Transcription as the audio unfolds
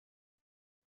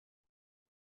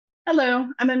Hello,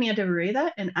 I'm Amanda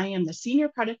Rueda, and I am the Senior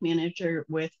Product Manager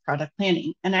with Product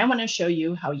Planning. And I want to show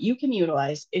you how you can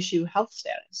utilize issue health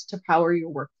status to power your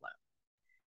workflow.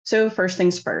 So, first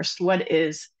things first, what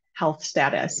is health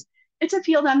status? It's a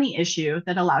field on the issue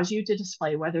that allows you to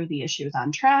display whether the issue is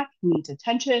on track, needs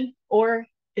attention, or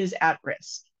is at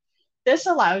risk. This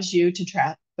allows you to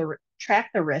track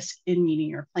the risk in meeting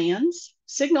your plans,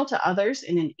 signal to others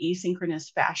in an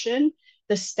asynchronous fashion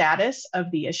the status of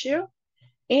the issue,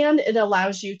 and it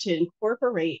allows you to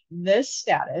incorporate this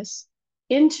status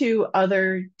into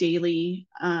other daily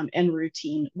and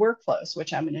routine workflows,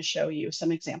 which I'm going to show you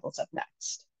some examples of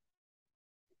next.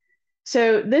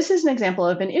 So this is an example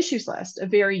of an issues list, a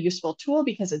very useful tool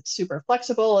because it's super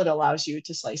flexible. It allows you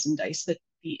to slice and dice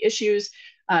the issues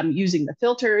using the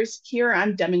filters. Here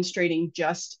I'm demonstrating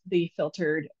just the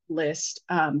filtered list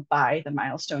by the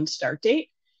milestone start date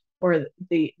or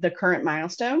the current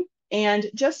milestone. And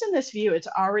just in this view, it's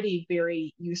already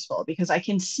very useful because I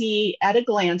can see at a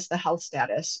glance the health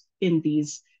status in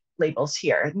these labels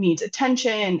here. It needs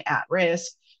attention, at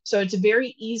risk. So it's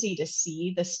very easy to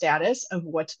see the status of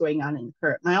what's going on in the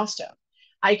current milestone.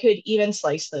 I could even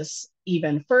slice this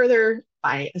even further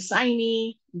by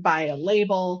assignee, by a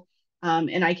label,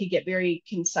 and I could get very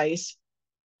concise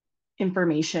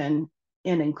information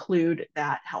and include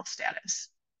that health status.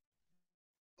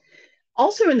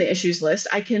 Also in the issues list,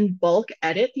 I can bulk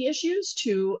edit the issues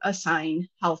to assign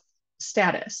health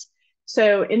status.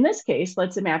 So in this case,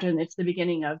 let's imagine it's the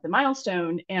beginning of the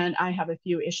milestone and I have a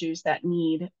few issues that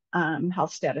need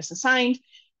health status assigned.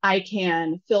 I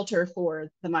can filter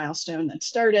for the milestone that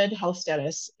started, health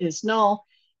status is null,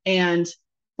 and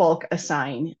bulk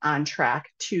assign on track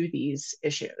to these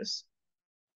issues.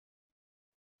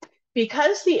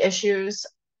 Because the issues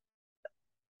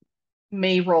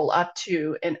may roll up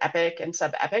to an epic and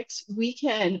sub-epics, we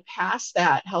can pass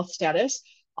that health status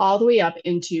all the way up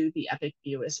into the epic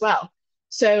view as well.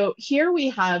 So here we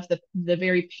have the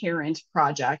very parent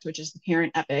project, which is the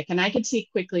parent epic, and I can see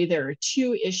quickly there are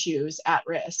two issues at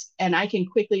risk, and I can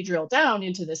quickly drill down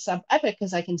into the sub-epic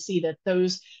because I can see that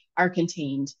those are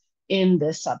contained in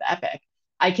this sub-epic.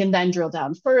 I can then drill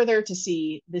down further to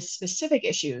see the specific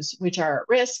issues which are at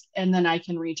risk, and then I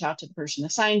can reach out to the person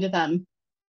assigned to them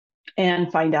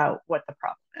and find out what the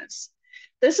problem is.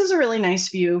 This is a really nice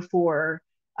view for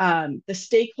the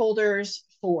stakeholders,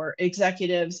 for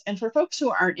executives, and for folks who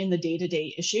aren't in the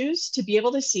day-to-day issues to be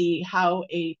able to see how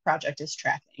a project is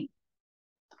tracking.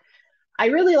 I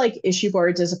really like issue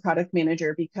boards as a product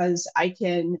manager because I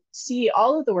can see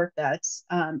all of the work that's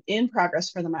in progress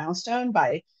for the milestone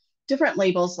by different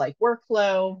labels like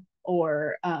workflow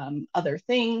or other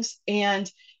things.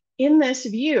 And in this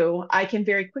view, I can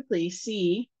very quickly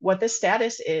see what the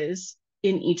status is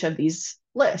in each of these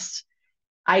lists.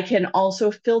 I can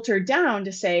also filter down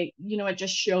to say, you know what,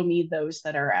 just show me those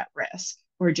that are at risk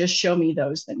or just show me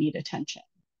those that need attention,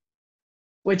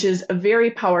 which is a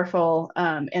very powerful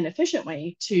and efficient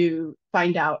way to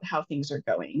find out how things are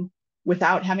going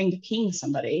without having to ping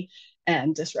somebody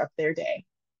and disrupt their day.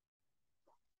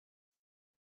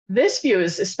 This view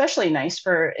is especially nice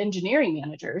for engineering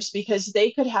managers because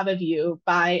they could have a view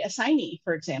by assignee,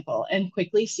 for example, and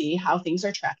quickly see how things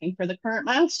are tracking for the current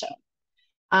milestone.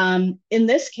 In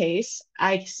this case,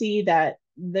 I see that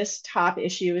this top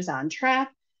issue is on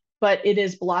track, but it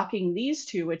is blocking these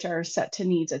two, which are set to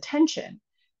needs attention.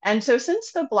 And so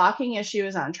since the blocking issue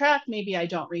is on track, maybe I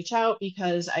don't reach out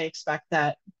because I expect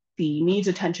that the needs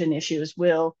attention issues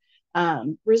will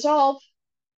resolve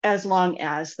as long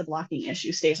as the blocking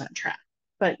issue stays on track.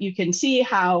 But you can see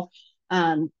how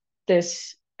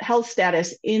this health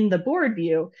status in the board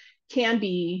view can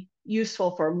be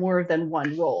useful for more than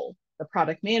one role, the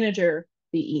product manager,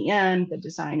 the EM, the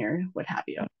designer, what have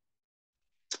you.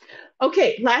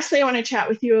 Okay, lastly, I want to chat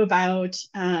with you about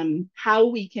how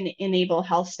we can enable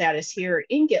health status here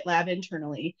in GitLab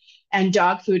internally and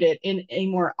dog food it in a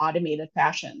more automated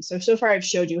fashion. So far I've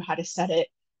showed you how to set it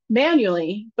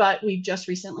manually, but we've just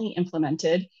recently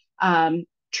implemented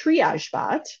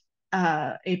TriageBot,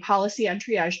 a policy on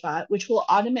TriageBot, which will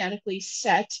automatically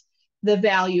set the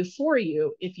value for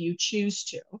you if you choose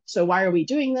to. So why are we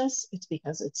doing this? It's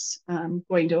because it's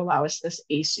going to allow us this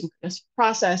asynchronous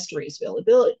process to raise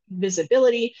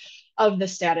visibility of the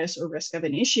status or risk of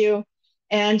an issue.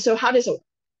 And so how does it work?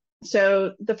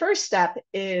 So the first step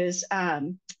is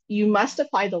you must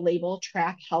apply the label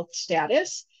track health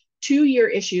status to your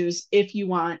issues if you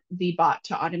want the bot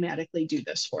to automatically do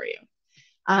this for you.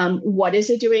 What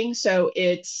is it doing? So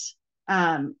it's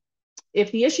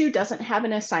if the issue doesn't have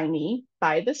an assignee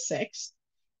by the 6th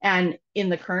and in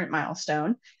the current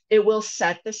milestone, it will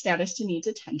set the status to needs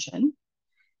attention.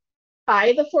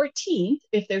 By the 14th,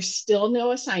 if there's still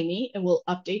no assignee, it will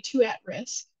update to at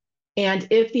risk. And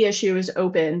if the issue is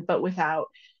open but without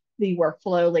the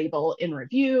workflow label in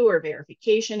review or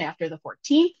verification after the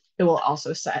 14th, it will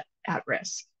also set at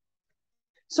risk.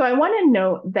 So I want to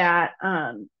note that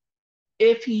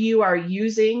if you are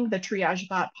using the triage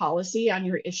bot policy on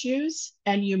your issues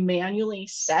and you manually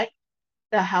set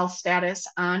the health status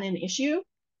on an issue,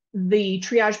 the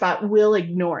triage bot will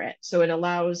ignore it. So it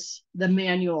allows the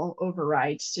manual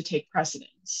overrides to take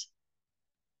precedence.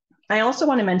 I also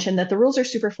want to mention that the rules are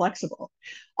super flexible.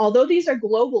 Although these are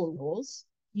global rules,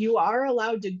 you are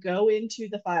allowed to go into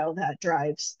the file that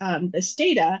drives this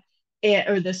data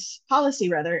or this policy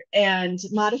rather, and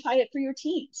modify it for your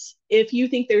teams. If you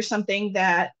think there's something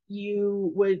that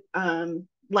you would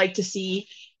like to see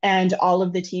and all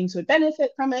of the teams would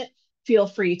benefit from it, feel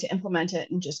free to implement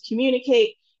it and just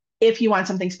communicate. If you want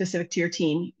something specific to your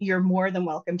team, you're more than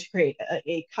welcome to create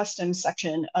a custom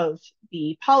section of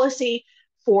the policy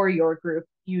for your group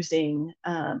using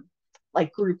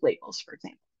like group labels, for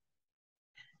example.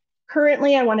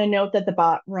 Currently, I want to note that the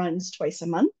bot runs twice a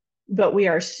month, but we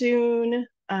are soon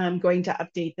going to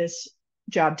update this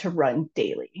job to run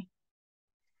daily.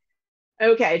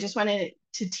 Okay, I just wanted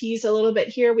to tease a little bit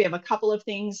here. We have a couple of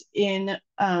things in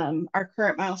our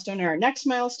current milestone and our next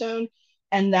milestone,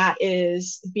 and that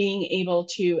is being able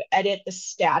to edit the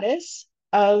status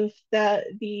of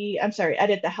edit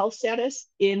the health status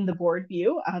in the board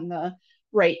view on the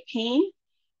right pane.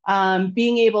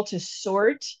 Being able to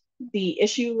sort the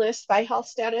issue list by health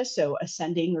status, so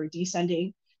ascending or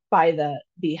descending by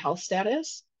the health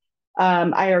status.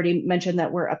 I already mentioned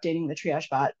that we're updating the triage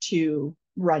bot to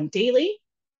run daily.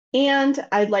 And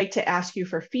I'd like to ask you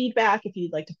for feedback if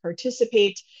you'd like to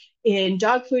participate in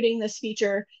dog fooding this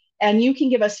feature. And you can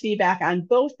give us feedback on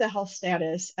both the health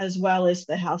status as well as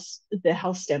the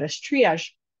health status triage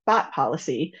bot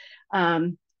policy.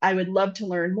 I would love to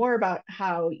learn more about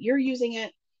how you're using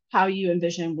it, how you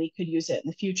envision we could use it in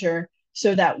the future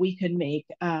so that we could make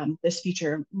this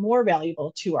feature more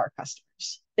valuable to our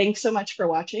customers. Thanks so much for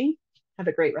watching. Have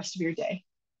a great rest of your day.